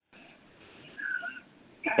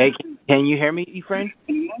Hey, can you hear me, Efrain?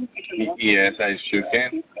 Yes, I sure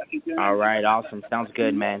can. All right, awesome. Sounds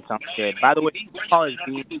good, man. Sounds good. By the way, this call is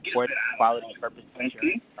being recorded for quality purposes.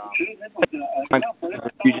 My call is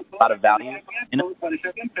usually a lot of value. You know?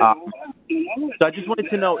 So I just wanted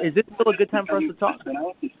to know, is this still a good time for us to talk?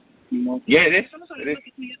 Yeah, it is. It is.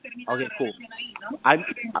 Okay, cool. I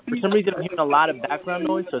For some reason I'm hearing a lot of background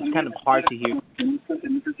noise, so it's kind of hard to hear.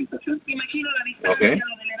 Okay.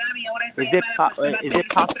 Is it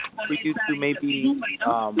possible for you to maybe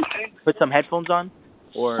put some headphones on,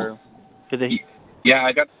 or because Yeah,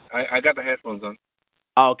 I got the headphones on.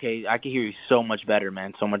 oh, okay, I can hear you so much better,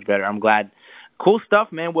 man. So much better. I'm glad. Cool stuff,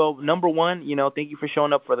 man. Well, number one, thank you for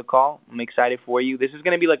showing up for the call. I'm excited for you. This is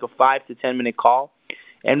going to be like a 5 to 10 minute call,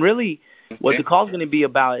 and really, what the Okay. call is going to be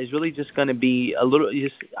about is really just going to be a little.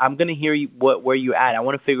 Just I'm going to hear you where you're at. I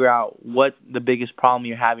want to figure out what the biggest problem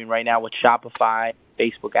you're having right now with Shopify,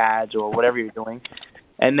 Facebook ads, or whatever you're doing,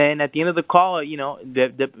 and then at the end of the call,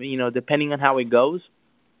 depending on how it goes,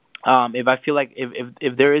 if I feel like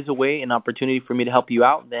if there is a way, an opportunity for me to help you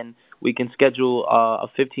out, then we can schedule a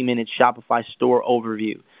 15-minute Shopify store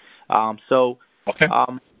overview. So Okay.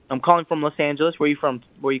 I'm calling from Los Angeles. Where are you from?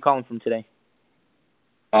 Where are you calling from today?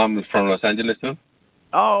 From Los Angeles too.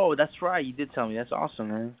 Oh, that's right. You did tell me. That's awesome,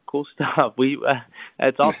 man. Cool stuff.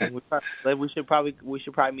 That's awesome. We should probably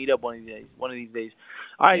meet up one of these days. One of these days.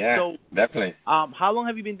 All right. Yeah, So, definitely. how long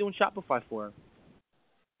have you been doing Shopify for?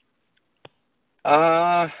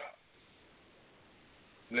 Uh,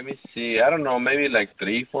 Let me see. I don't know, maybe like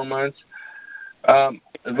 3, 4 months. Um,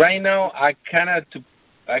 right now I kind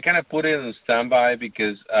of put it on standby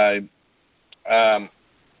because um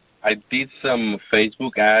I did some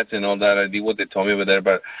Facebook ads and all that. I did what they told me over there,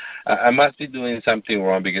 but I must be doing something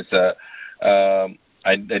wrong because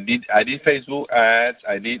I did Facebook ads,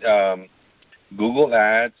 I did Google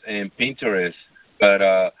ads and Pinterest, but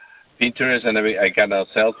Pinterest and I kind of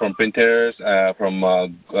sell from Pinterest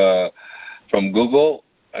from Google.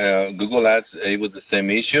 Google ads, it was the same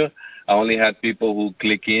issue. I only had people who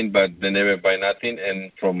click in, but they never buy nothing.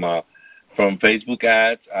 And from Facebook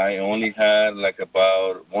ads, I only had like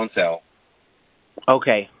about one sale.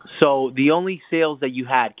 Okay. So the only sales that you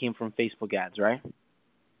had came from Facebook ads, right?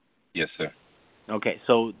 Yes, sir. Okay,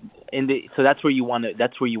 so that's where you want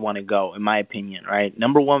to go, in my opinion, right?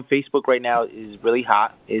 Number one, Facebook right now is really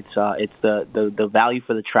hot. It's the value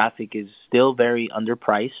for the traffic is still very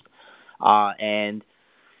underpriced, and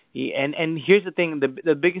here's the thing,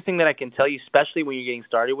 the biggest thing that I can tell you, especially when you're getting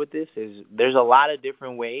started with this, is there's a lot of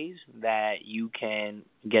different ways that you can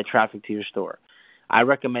get traffic to your store. I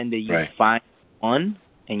recommend that you Right. find one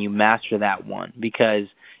and you master that one, because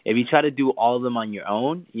if you try to do all of them on your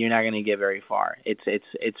own, you're not going to get very far.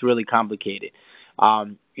 It's really complicated.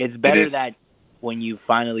 It's It better is. that when you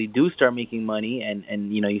finally do start making money,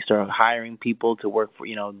 and you start hiring people to work for,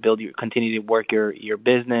 continue to work your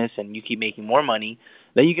business, and you keep making more money,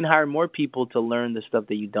 then you can hire more people to learn the stuff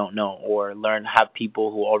that you don't know, or have people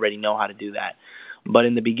who already know how to do that. But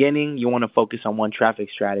in the beginning, you want to focus on one traffic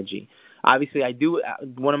strategy. Obviously, I do.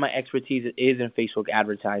 One of my expertise is in Facebook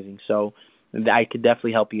advertising, so I could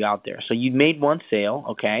definitely help you out there. So you made one sale,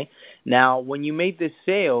 okay? Now, when you made this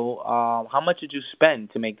sale, how much did you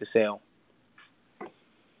spend to make the sale?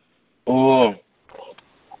 Oh,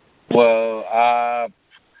 well,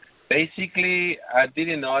 basically, I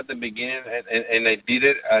didn't know at the beginning, and I did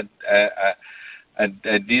it. I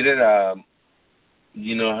did it.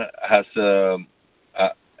 As uh,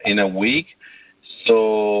 in a week.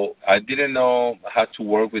 So I didn't know how to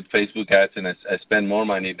work with Facebook ads, and I spend more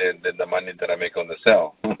money than the money that I make on the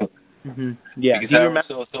sale. Yeah. Because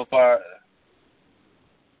I was so far.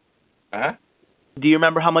 Uh-huh. Do you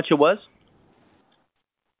remember how much it was?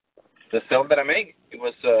 The sale that I make, it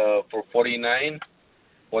was for 49,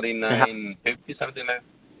 And how, 49.50, something like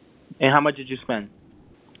and how much did you spend?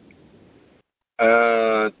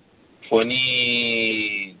 that.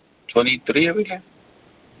 23 every time.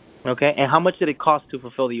 Okay. And how much did it cost to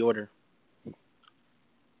fulfill the order?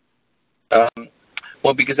 Um,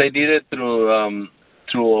 well, because I did it through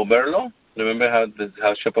Oberlo. Remember how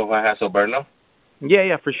Shopify has Oberlo? Yeah,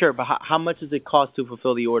 yeah, for sure. But how much does it cost to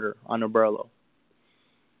fulfill the order on Oberlo?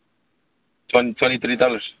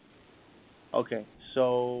 $23. Okay.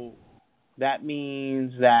 So that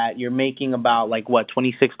means that you're making about, like, what,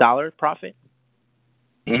 $26 profit?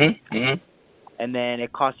 Mhm. Mhm. And then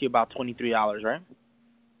it costs you about $23, right?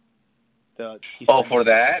 You Oh, spend. for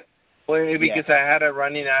that? Well, Yeah. because I had a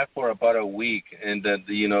running ad for about a week, and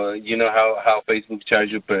you know how Facebook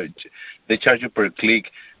charge you they charge you per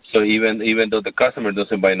click. So even though the customer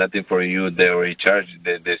doesn't buy nothing for you, they already charge.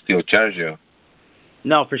 They still charge you.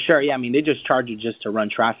 No, for sure. Yeah, I mean, they just charge you just to run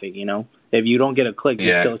traffic. If you don't get a click, they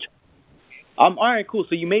Yeah. still. All right, cool.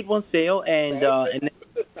 So you made one sale, and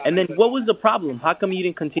then what was the problem? How come you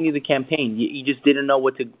didn't continue the campaign? You just didn't know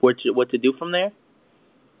what to do from there.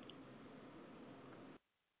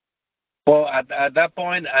 Well, at that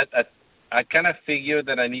point, I kind of figured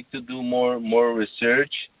that I need to do more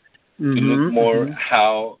research to look Mhm. more Mhm.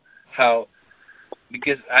 how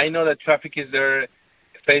because I know that traffic is there.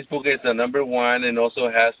 Facebook is the number one, and also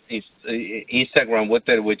has Instagram with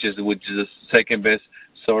it, which is the second best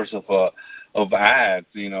source of ads.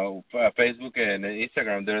 Facebook and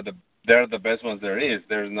Instagram, they're the best ones there is.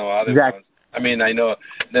 There's no other Exactly. ones. I mean, I know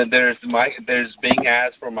that there's Bing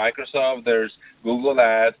ads for Microsoft, there's Google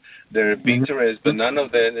ads, there's Mhm. Pinterest, but none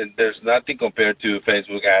of them. There's nothing compared to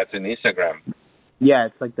Facebook ads and Instagram. Yeah,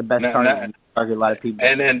 it's like the best No, no, targeting. You target a lot of people.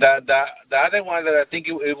 and the other one that I think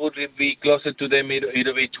it would be closer to them,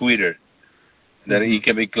 it'll be Twitter. That Mhm. it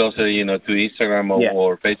can be closer, to Instagram Yeah.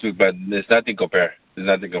 or Facebook, but there's nothing compared. There's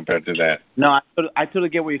nothing compared to that. No, I totally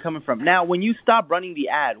get where you're coming from. Now, when you stop running the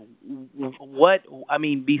ad, what I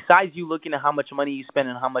mean, besides you looking at how much money you spent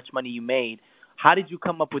and how much money you made, how did you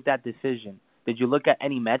come up with that decision? Did you look at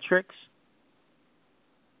any metrics?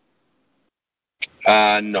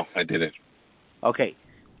 No, I didn't. Okay,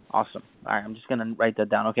 awesome. All right, I'm just gonna write that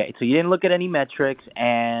down. Okay, so you didn't look at any metrics,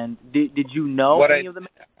 and did you know What any of the?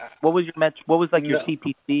 What was your What was like your no,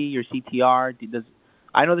 CPC, your CTR?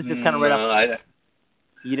 I know this is kind of right off. no,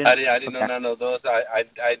 You didn't. I didn't know Okay. none of those.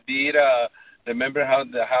 I did. Remember how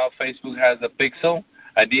Facebook has the Pixel?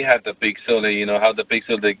 I did have the Pixel. How the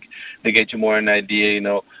Pixel they get you more an idea.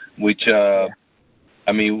 Which Yeah.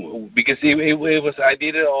 I mean, because it was I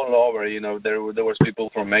did it all over. There was people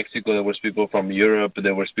from Mexico, there was people from Europe,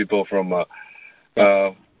 there was people from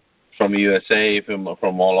USA, from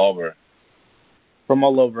all over. From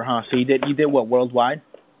all over, huh? So you did what, worldwide?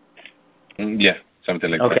 Yeah, something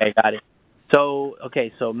like that. Okay, got it.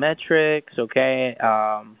 So metrics, okay,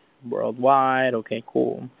 worldwide, okay,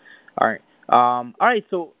 cool. All right. All right,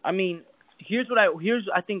 so I mean, here's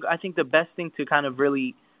I think the best thing to kind of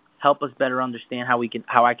really help us better understand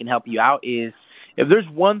how I can help you out is if there's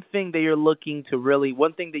one thing that you're looking to really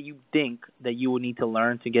one thing that you think that you would need to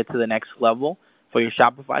learn to get to the next level for your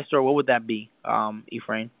Shopify store, what would that be,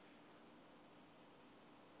 Ephraim?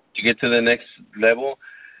 To get to the next level,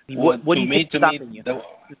 well, What do you think is to me, stopping you?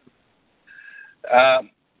 uh,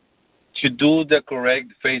 to do the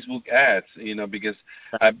correct Facebook ads, because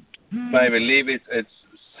I I believe it's at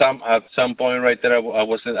some point right there I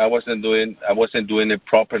wasn't doing it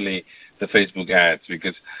properly, the Facebook ads,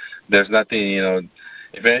 because there's nothing,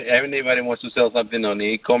 if anybody wants to sell something on the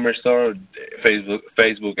e-commerce store,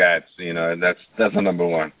 Facebook ads, that's the number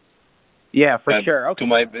one. Yeah, for But sure. Okay.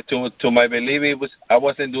 to my belief, I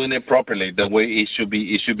wasn't doing it properly the way it should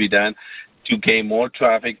be done, to gain more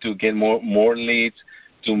traffic, to get more leads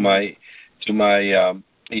to my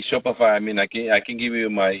Shopify. I mean, I can give you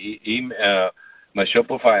my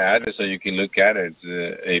Shopify address so you can look at it,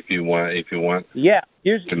 if you want Yeah,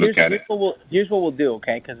 here's to here's look at here's it. what we'll do,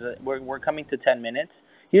 okay? Because we're coming to 10 minutes.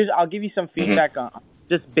 I'll give you some Hmm. feedback on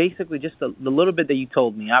just basically just the little bit that you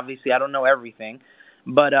told me. Obviously, I don't know everything,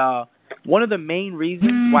 but one of the main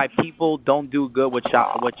reasons why people don't do good with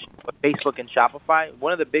Facebook and Shopify,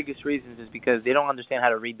 one of the biggest reasons is because they don't understand how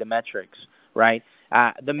to read the metrics, right?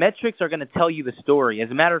 The metrics are going to tell you the story.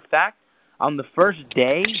 As a matter of fact, on the first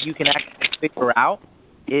day, you can actually figure out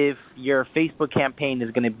if your Facebook campaign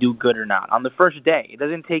is going to do good or not. On the first day, it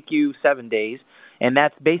doesn't take you 7 days, and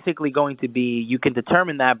that's basically going to be you can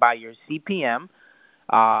determine that by your CPM,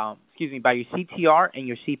 by your CTR and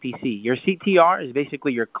your CPC. Your CTR is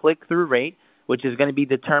basically your click through rate, which is going to be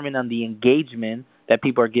determined on the engagement that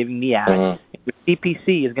people are giving the ad. Hmm. Your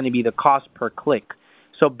CPC is going to be the cost per click.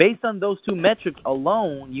 So based on those two metrics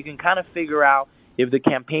alone, you can kind of figure out if the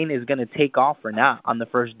campaign is going to take off or not on the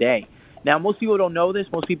first day. Now, most people don't know this.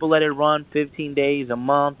 Most people let it run 15 days, a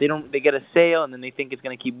month. They get a sale and then they think it's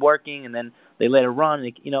going to keep working, and then they let it run.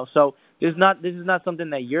 So this is not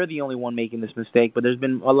something that you're the only one making this mistake, but there's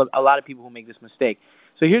been a lot of people who make this mistake.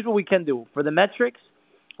 So here's what we can do for the metrics.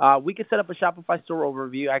 We can set up a Shopify store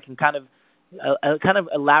overview. I can kind of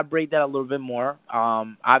elaborate that a little bit more.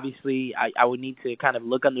 Obviously, I would need to kind of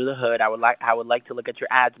look under the hood. I would like to look at your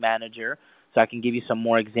ads manager so I can give you some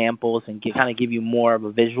more examples and kind of give you more of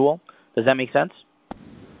a visual. Does that make sense?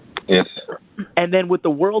 Yes. And then with the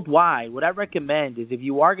worldwide, what I recommend is if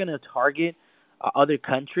you are going to target other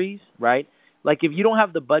countries, right? Like if you don't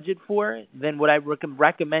have the budget for it, then what I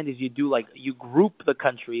recommend is you group the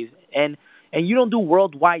countries. And and you don't do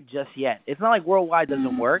worldwide just yet. It's not like worldwide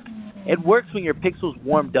doesn't work. It works when your pixel's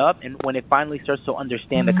warmed up and when it finally starts to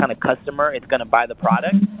understand the kind of customer it's gonna buy the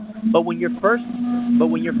product. But when you're first,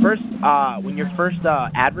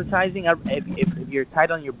 advertising, if you're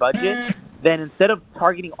tight on your budget, then instead of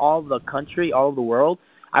targeting all of the country, all of the world,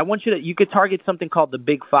 I want you could target something called the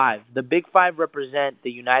Big Five. The Big Five represent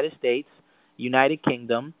the United States, United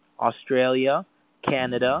Kingdom, Australia,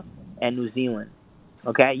 Canada, and New Zealand.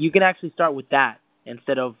 Okay, you can actually start with that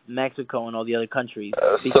instead of Mexico and all the other countries.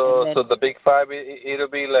 So the Big Five, it'll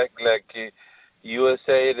be like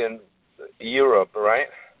USA and Europe, right?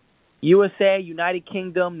 USA, United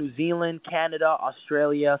Kingdom, New Zealand, Canada,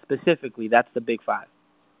 Australia, specifically. That's the Big Five.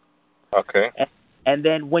 Okay. And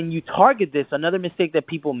then when you target this, another mistake that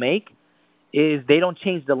people make is they don't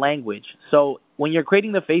change the language. So when you're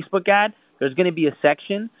creating the Facebook ad, there's going to be a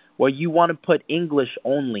section where you want to put English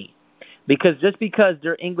only. Because just because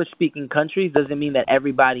they're English-speaking countries doesn't mean that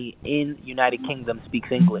everybody in United Kingdom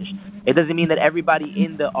speaks English. It doesn't mean that everybody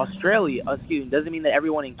in doesn't mean that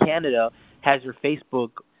everyone in Canada has your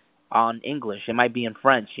Facebook on English. It might be in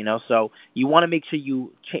French, So you want to make sure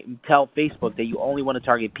you tell Facebook that you only want to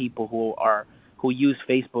target people who use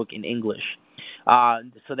Facebook in English.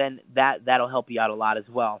 So then that'll help you out a lot as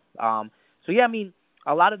well. So yeah, I mean,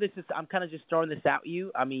 a lot of this is I'm kind of just throwing this at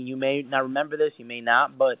you. I mean, you may not remember this, you may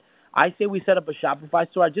not, but I say we set up a Shopify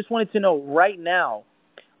store. I just wanted to know right now,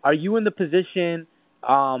 are you in the position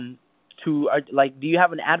do you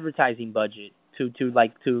have an advertising budget to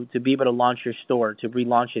be able to launch your store, to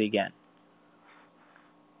relaunch it again?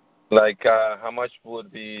 Like how much would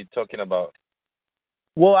be talking about?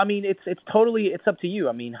 Well, I mean, it's up to you.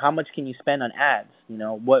 I mean, how much can you spend on ads?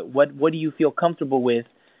 What do you feel comfortable with,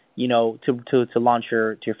 to launch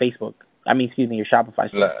your Facebook? I mean, excuse me, your Shopify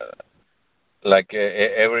store. Like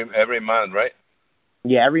every month, right?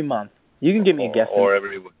 Yeah, every month. You can give me a guess. Or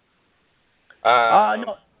every week.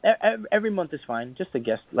 No, every month is fine. Just a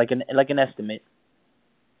guess, like an estimate.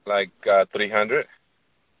 Like 300.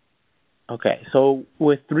 Okay, so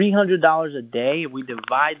with $300 a day, if we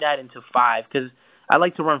divide that into 5, because I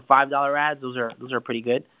like to run $5 ads. Those are pretty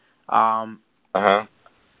good.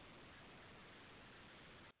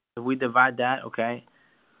 If we divide that, okay,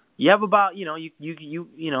 you have about you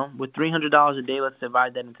with $300 a day. Let's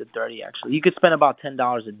divide that into 30. Actually, you could spend about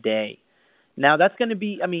 $10 a day. Now that's going to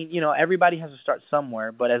be, I mean, everybody has to start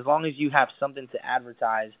somewhere, but as long as you have something to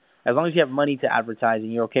advertise, as long as you have money to advertise,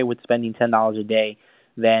 and you're okay with spending $10 a day,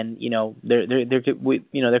 then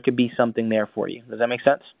there could be something there for you. Does that make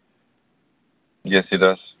sense? Yes, it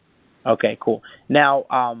does. Okay, cool. Now,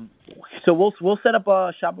 so we'll set up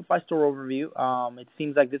a Shopify store overview. It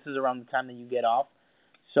seems like this is around the time that you get off.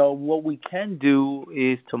 So what we can do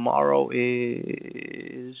is tomorrow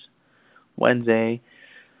is Wednesday.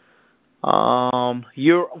 I'm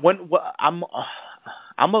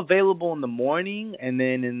available in the morning, and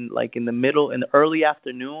then in the middle, in the early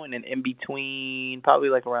afternoon, and in between, probably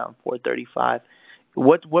like around 4:35.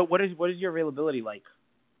 What is your availability like?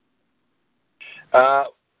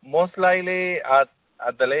 Most likely at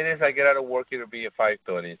the latest I get out of work, it'll be at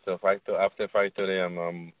 5:30. So after 5:30,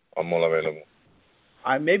 I'm all available.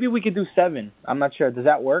 Maybe we could do 7. I'm not sure. Does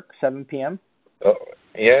that work? 7 p.m. Oh,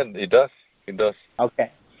 yeah, it does. It does. Okay.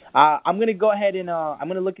 I'm gonna go ahead and I'm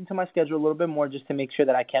gonna look into my schedule a little bit more just to make sure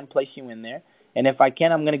that I can place you in there. And if I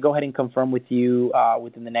can, I'm gonna go ahead and confirm with you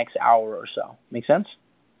within the next hour or so. Make sense?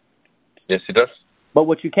 Yes, it does. But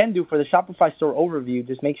what you can do for the Shopify store overview,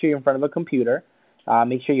 just make sure you're in front of a computer.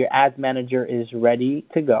 Make sure your ads manager is ready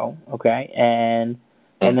to go. Okay, and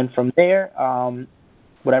then from there,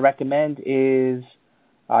 what I recommend is,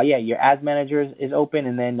 your ads manager is open,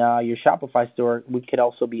 and then your Shopify store could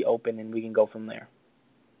also be open, and we can go from there.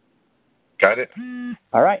 Got it.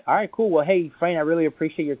 All right, cool. Well, hey, Frank, I really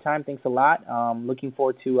appreciate your time. Thanks a lot. Looking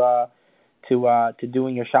forward to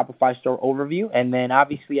doing your Shopify store overview, and then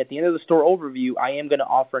obviously at the end of the store overview, I am going to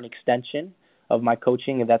offer an extension of my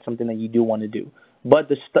coaching if that's something that you do want to do. But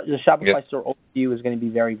the Shopify store overview is going to be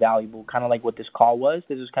very valuable, kind of like what this call was.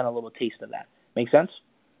 This is kind of a little taste of that. Make sense?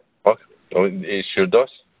 Okay. It sure does.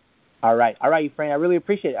 All right, Frank, I really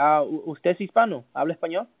appreciate it. ¿Usted es hispano? ¿Habla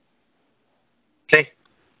español? Sí.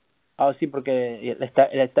 Sí, porque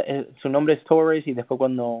su nombre es Torres y después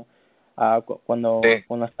cuando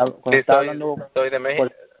está hablando... Soy de México.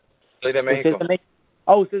 Soy de México.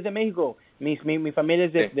 Usted es de México. Mi familia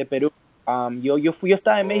es de Perú. Yo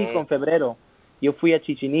estaba en México en febrero. Yo fui a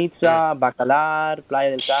Chichén Itzá, Bacalar, Playa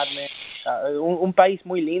del Carmen. Un país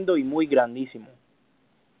muy lindo y muy grandísimo.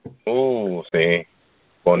 Sí.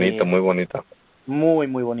 Bonito, muy bonito. Muy,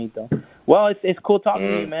 muy bonito. Well, it's cool talking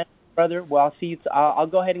to you, man. brother. Well, I'll see you. I'll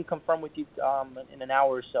go ahead and confirm with you in an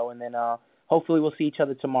hour or so, and then hopefully we'll see each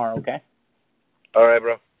other tomorrow. Okay. All right,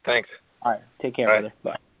 bro. Thanks. All right. Take care, All right. brother.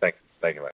 Bye. Thanks. Thank you, man.